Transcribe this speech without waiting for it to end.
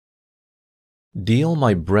Deal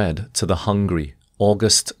my bread to the hungry,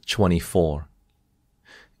 August 24.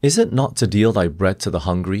 Is it not to deal thy bread to the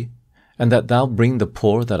hungry, and that thou bring the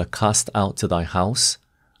poor that are cast out to thy house?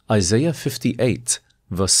 Isaiah 58,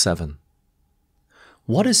 verse 7.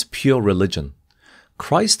 What is pure religion?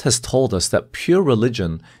 Christ has told us that pure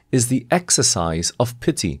religion is the exercise of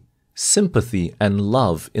pity, sympathy, and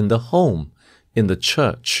love in the home, in the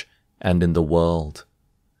church, and in the world.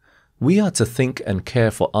 We are to think and care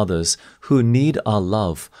for others who need our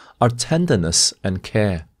love, our tenderness and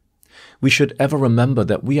care. We should ever remember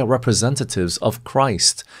that we are representatives of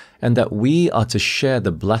Christ and that we are to share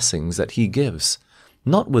the blessings that He gives,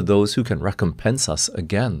 not with those who can recompense us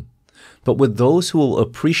again, but with those who will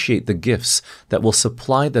appreciate the gifts that will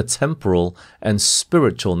supply their temporal and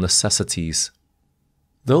spiritual necessities.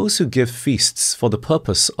 Those who give feasts for the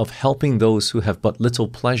purpose of helping those who have but little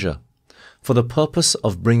pleasure, for the purpose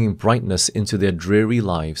of bringing brightness into their dreary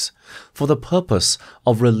lives, for the purpose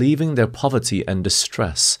of relieving their poverty and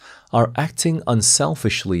distress, are acting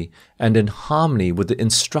unselfishly and in harmony with the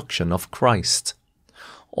instruction of Christ.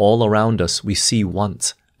 All around us we see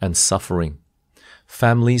want and suffering.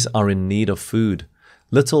 Families are in need of food.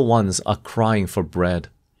 Little ones are crying for bread.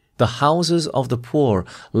 The houses of the poor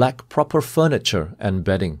lack proper furniture and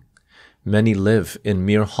bedding. Many live in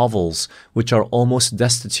mere hovels which are almost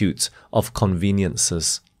destitute of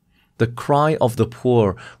conveniences. The cry of the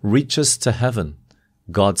poor reaches to heaven.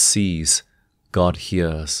 God sees, God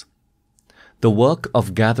hears. The work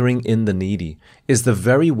of gathering in the needy is the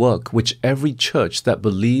very work which every church that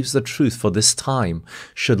believes the truth for this time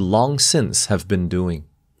should long since have been doing.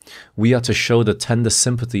 We are to show the tender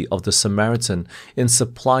sympathy of the Samaritan in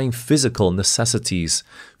supplying physical necessities,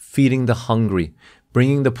 feeding the hungry,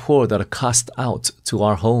 bringing the poor that are cast out to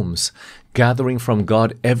our homes, gathering from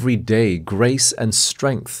God every day grace and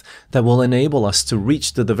strength that will enable us to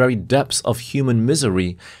reach to the very depths of human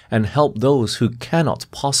misery and help those who cannot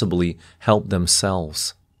possibly help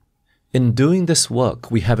themselves. In doing this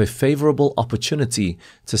work, we have a favorable opportunity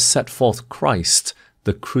to set forth Christ,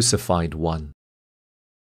 the crucified one.